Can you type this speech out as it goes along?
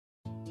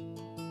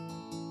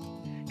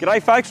G'day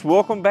folks,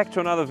 welcome back to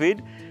another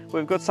vid.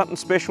 We've got something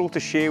special to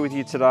share with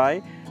you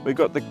today. We've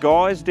got the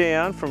guys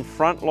down from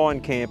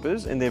Frontline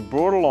Campers and they've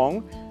brought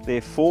along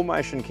their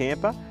 4Motion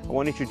camper. I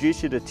want to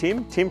introduce you to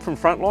Tim. Tim from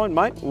Frontline,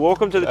 mate.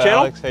 Welcome to the channel.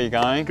 Alex, how you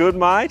going? Good,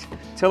 mate.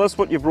 Tell us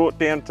what you brought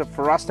down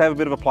for us to have a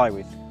bit of a play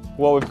with.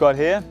 What we've got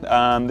here,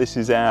 this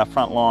is our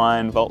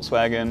Frontline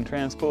Volkswagen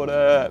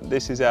transporter.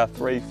 This is our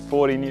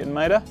 340 Newton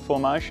metre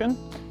 4Motion.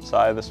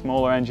 So the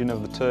smaller engine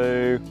of the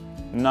two,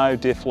 no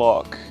diff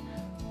lock,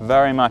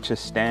 very much a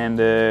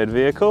standard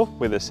vehicle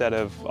with a set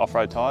of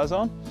off-road tyres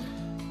on.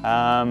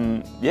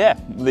 Yeah,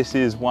 this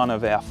is one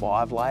of our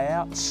 5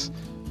 layouts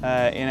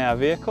in our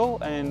vehicle,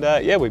 and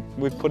yeah,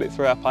 we've put it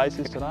through our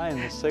paces today and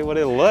we'll see what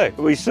it'll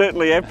do. We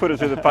certainly have put it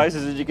through the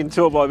paces, as you can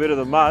tell by a bit of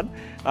the mud.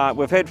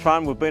 We've had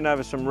fun, we've been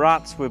over some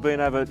ruts, we've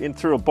been over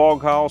through a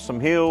bog hole, some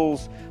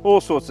hills,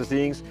 all sorts of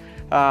things,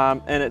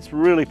 and it's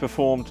really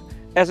performed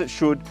as it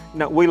should.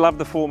 Now, we love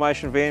the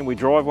 4Motion van, we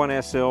drive one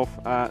ourselves,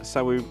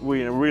 so we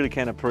really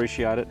can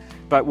appreciate it.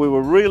 But we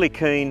were really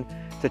keen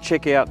to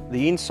check out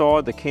the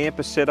inside, the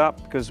camper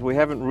setup, because we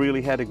haven't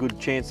really had a good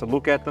chance to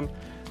look at them.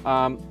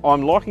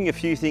 I'm liking a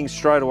few things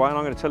straight away, and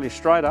I'm going to tell you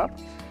straight up.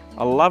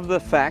 I love the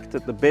fact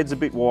that the bed's a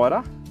bit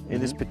wider in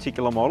this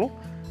particular model,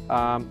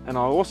 and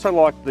I also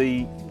like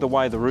the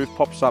way the roof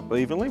pops up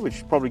evenly,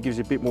 which probably gives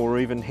you a bit more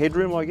even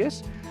headroom, I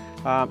guess.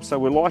 So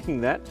we're liking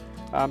that.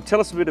 Tell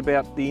us a bit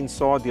about the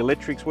inside, the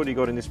electrics. What do you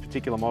got in this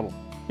particular model?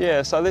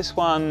 Yeah, so this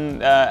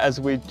one, as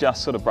we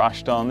just sort of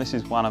brushed on, this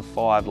is one of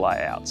 5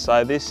 layouts.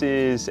 So this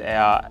is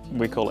our,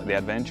 we call it the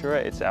Adventurer.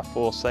 It's our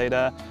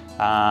 4-seater.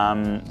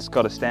 It's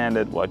got a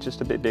standard, well,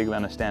 just a bit bigger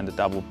than a standard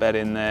double bed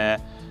in there.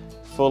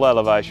 Full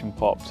elevation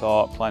pop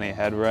top, plenty of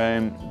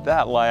headroom.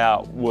 That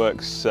layout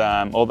works,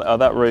 or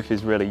that roof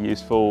is really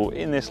useful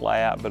in this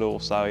layout, but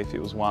also if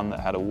it was one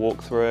that had a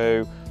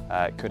walk-through,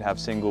 it could have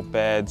single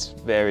beds,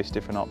 various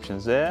different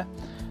options there.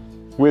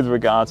 With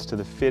regards to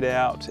the fit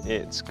out,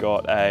 it's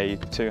got a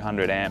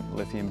 200 amp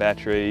lithium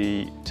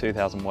battery,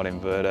 2000 watt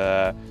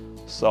inverter,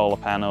 solar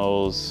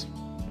panels,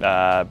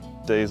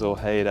 diesel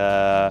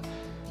heater.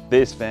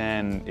 This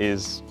van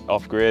is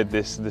off-grid.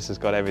 This has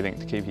got everything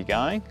to keep you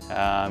going.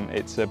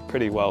 It's a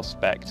pretty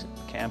well-spec'd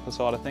camper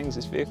side of things,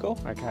 this vehicle.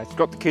 Okay, it's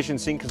got the kitchen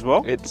sink as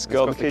well. It's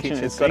got the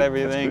kitchen, it's got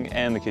everything,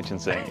 and the kitchen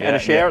sink. And a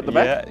shower at the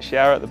back? Yeah,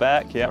 shower at the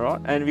back, yeah. All right,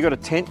 and have you got a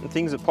tent and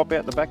things that pop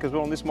out the back as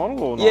well on this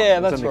model, or not? Yeah,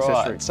 that's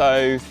right.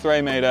 So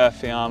 3 metre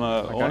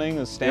Fiamma awning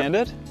is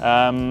standard.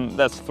 Yep.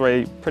 That's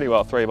pretty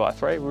well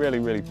 3x3,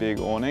 really big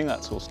awning,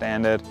 that's all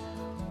standard.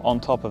 On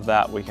top of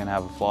that, we can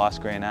have a fly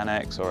screen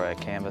annex or a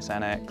canvas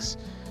annex.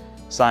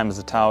 Same as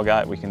the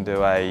tailgate, we can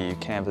do a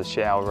canvas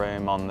shower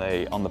room on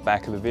the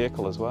back of the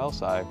vehicle as well.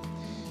 So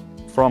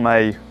from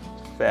a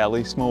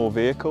fairly small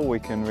vehicle, we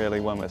can really,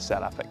 when we're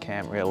set up at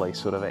camp, really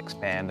sort of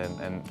expand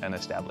and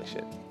establish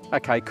it.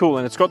 Okay, cool.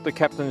 And it's got the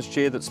captain's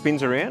chair that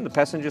spins around the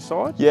passenger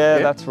side? Yeah,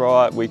 that's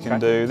right. We can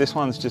do, this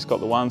one's just got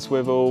the 1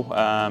 swivel.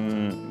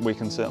 We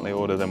can certainly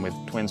order them with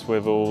twin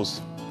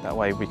swivels. That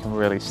way we can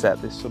really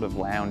set this sort of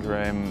lounge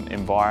room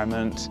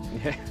environment.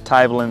 Yeah.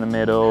 Table in the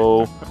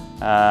middle.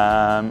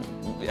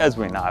 As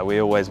we know, we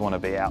always want to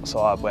be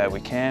outside where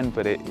we can,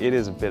 but it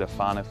is a bit of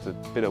fun if a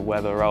bit of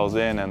weather rolls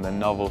in and the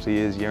novelty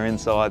is you're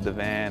inside the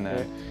van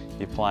and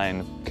you're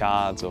playing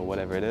cards or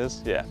whatever it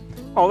is. Yeah.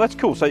 Oh, that's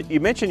cool. So you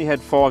mentioned you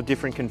had 5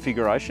 different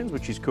configurations,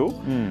 which is cool.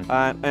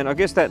 And I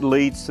guess that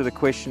leads to the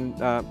question,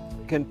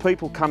 can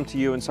people come to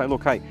you and say,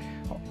 look, hey,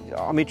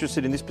 I'm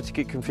interested in this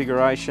particular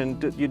configuration.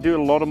 Do you do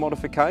a lot of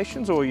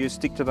modifications, or you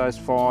stick to those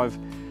 5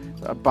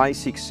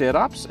 basic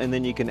setups and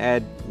then you can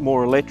add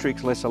more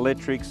electrics, less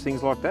electrics,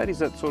 things like that? Is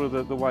that sort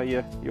of the way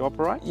you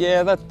operate?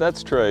 Yeah,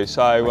 that's true.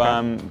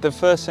 So the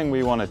first thing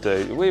we want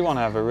to do, we want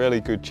to have a really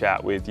good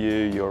chat with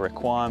you, your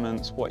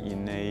requirements, what you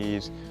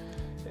need.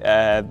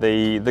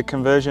 The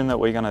conversion that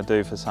we're going to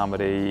do for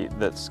somebody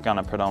that's going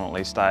to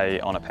predominantly stay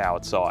on a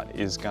powered site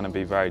is going to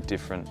be very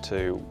different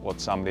to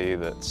what somebody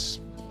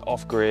that's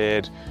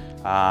off-grid,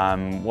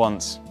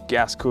 wants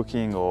gas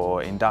cooking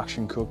or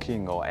induction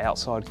cooking or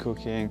outside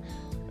cooking.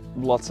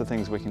 Lots of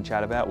things we can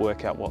chat about,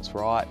 work out what's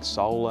right,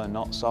 solar,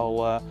 not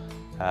solar,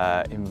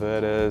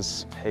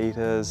 inverters,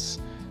 heaters,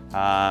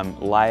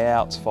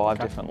 layouts, 5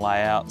 different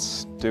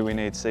layouts. Do we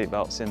need seat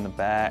belts in the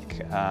back?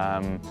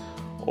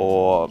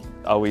 Or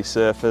are we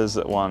surfers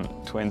that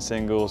want twin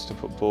singles to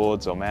put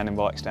boards or mountain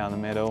bikes down the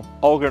middle?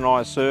 Olga and I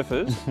are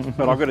surfers,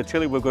 but I've got to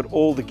tell you, we've got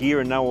all the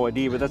gear and no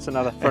idea, but that's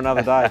for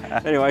another day.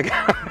 Anyway,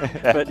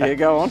 but yeah,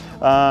 go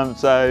on.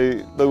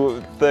 So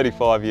the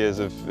 35 years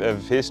of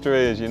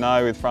history, as you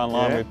know, with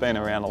Frontline, we've been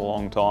around a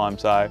long time.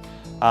 So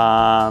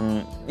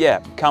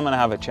yeah, come and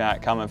have a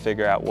chat, come and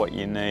figure out what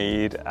you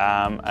need,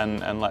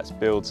 and let's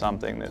build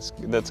something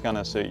that's going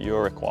to suit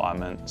your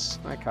requirements.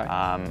 Okay.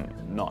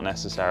 Not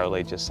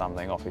necessarily just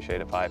something off a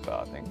sheet of paper,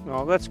 I think.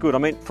 Oh, that's good. I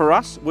mean, for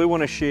us, we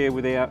want to share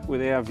with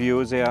our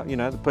viewers,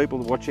 the people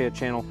that watch our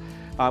channel.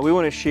 We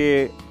want to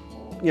share,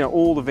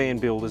 all the van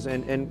builders,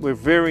 and we're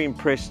very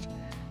impressed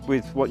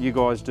with what you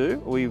guys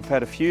do. We've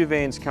had a few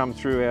vans come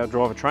through our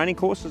driver training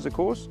courses, of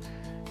course,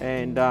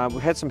 and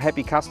we've had some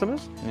happy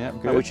customers,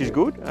 which is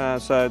good.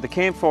 So the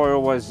campfire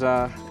always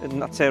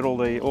nuts out all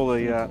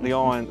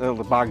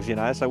the bugs, you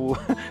know. So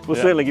we'll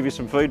certainly give you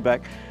some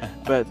feedback.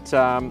 But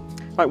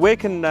mate, where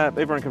can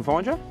everyone can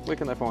find you? Where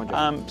can they find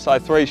you? So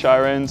 3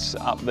 showrooms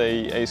up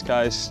the East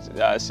Coast,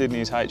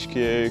 Sydney's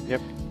HQ,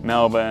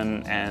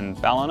 Melbourne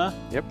and Ballina.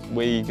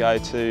 We go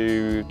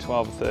to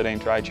 12 or 13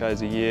 trade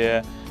shows a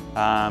year,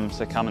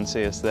 so come and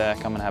see us there,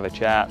 come and have a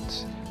chat.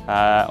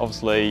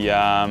 Obviously,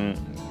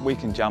 we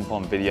can jump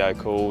on video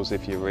calls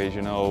if you're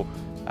regional,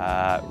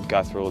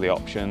 go through all the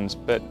options,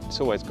 but it's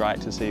always great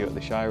to see you at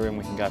the showroom.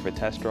 We can go for a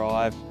test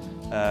drive.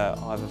 I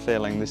have a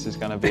feeling this is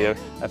going to be a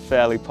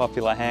fairly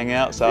popular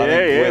hangout, so I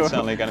think we're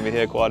certainly going to be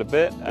here quite a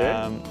bit.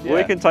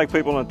 We can take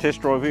people on a test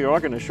drive here, I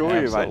can assure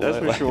you, mate, that's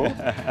for sure.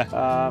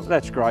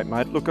 That's great,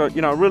 mate. Look,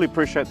 you know, I really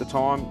appreciate the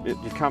time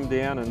you've come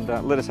down and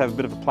let us have a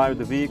bit of a play with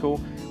the vehicle.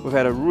 We've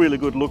had a really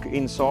good look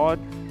inside.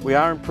 We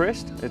are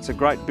impressed. It's a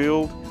great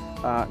build,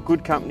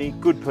 good company,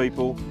 good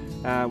people.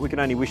 We can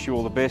only wish you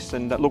all the best.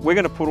 And look, we're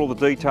going to put all the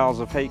details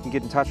of how you can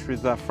get in touch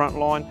with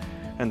Frontline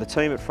and the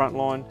team at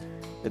Frontline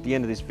at the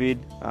end of this vid.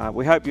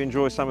 We hope you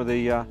enjoy some of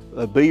the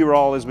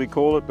B-roll, as we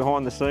call it,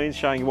 behind the scenes,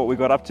 showing you what we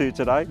got up to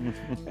today.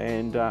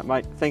 And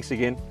mate, thanks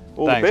again.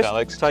 All the best.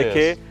 Alex. Take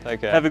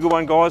care. Have a good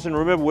one, guys. And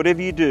remember,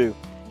 whatever you do,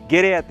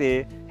 get out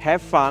there,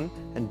 have fun,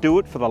 and do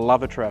it for the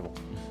love of travel.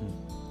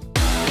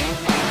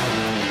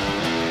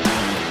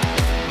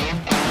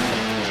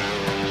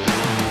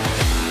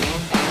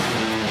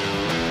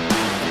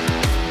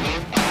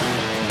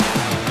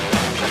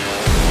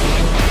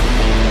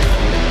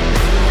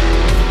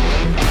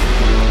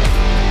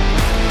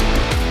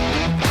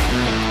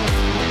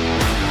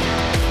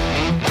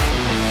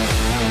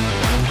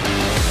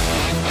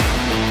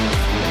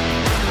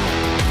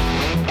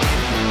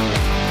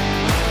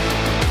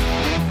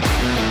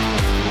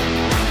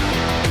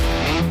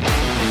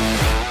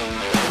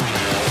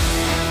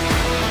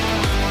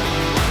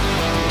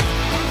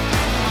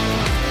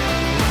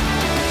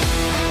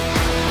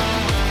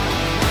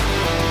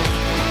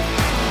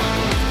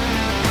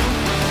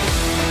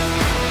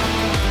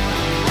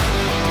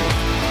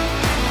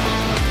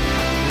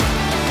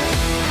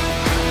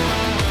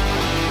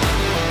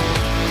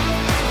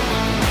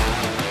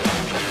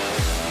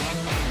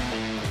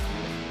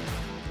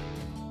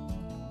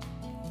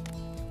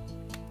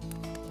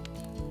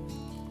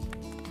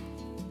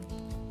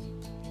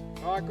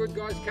 All right, good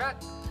guys,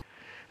 Kat.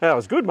 That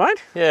was good,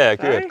 mate. Yeah,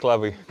 good. Hey?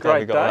 Glad we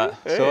got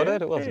that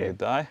sorted. It was a good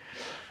day.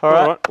 All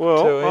right.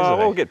 Well,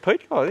 we'll get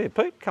Pete. Oh, yeah,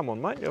 Pete, come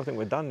on, mate. I think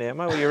we're done now,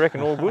 mate. What do you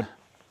reckon? All good?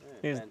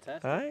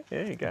 Fantastic. Hey,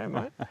 there you go,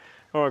 mate.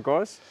 All right,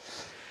 guys.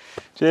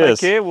 Cheers.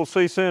 Take care. We'll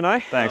see you soon, eh?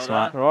 Thanks,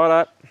 mate.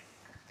 Right up.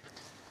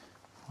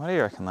 What do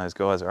you reckon those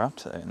guys are up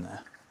to in there?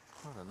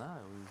 I don't know.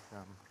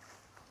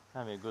 We're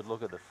having a good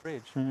look at the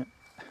fridge.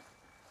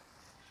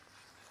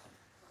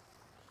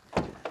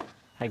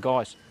 Hey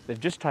guys, they've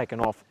just taken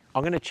off.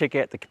 I'm going to check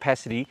out the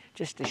capacity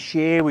just to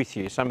share with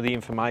you some of the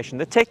information,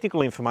 the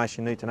technical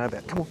information you need to know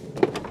about. Come on.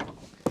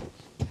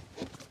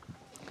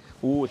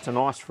 Oh, it's a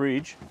nice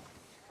fridge.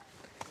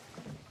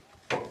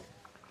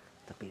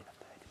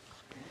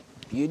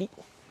 Beauty.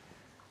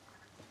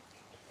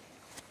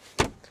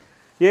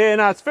 Yeah,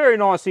 no, it's very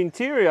nice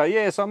interior.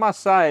 Yes, I must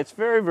say, it's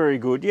very, very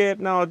good. Yeah,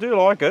 no, I do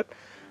like it.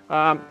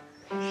 Yeah,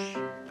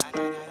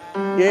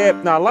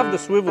 no, I love the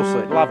swivel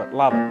seat. Love it,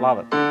 love it, love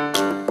it.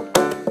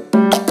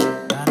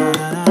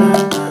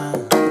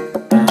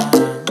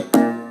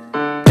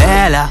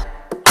 Bella,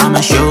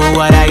 I'ma show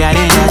what I got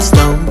in that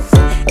stove.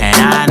 And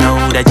I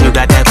know that you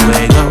got that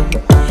fuego.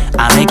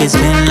 I make it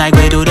spin like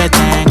we do the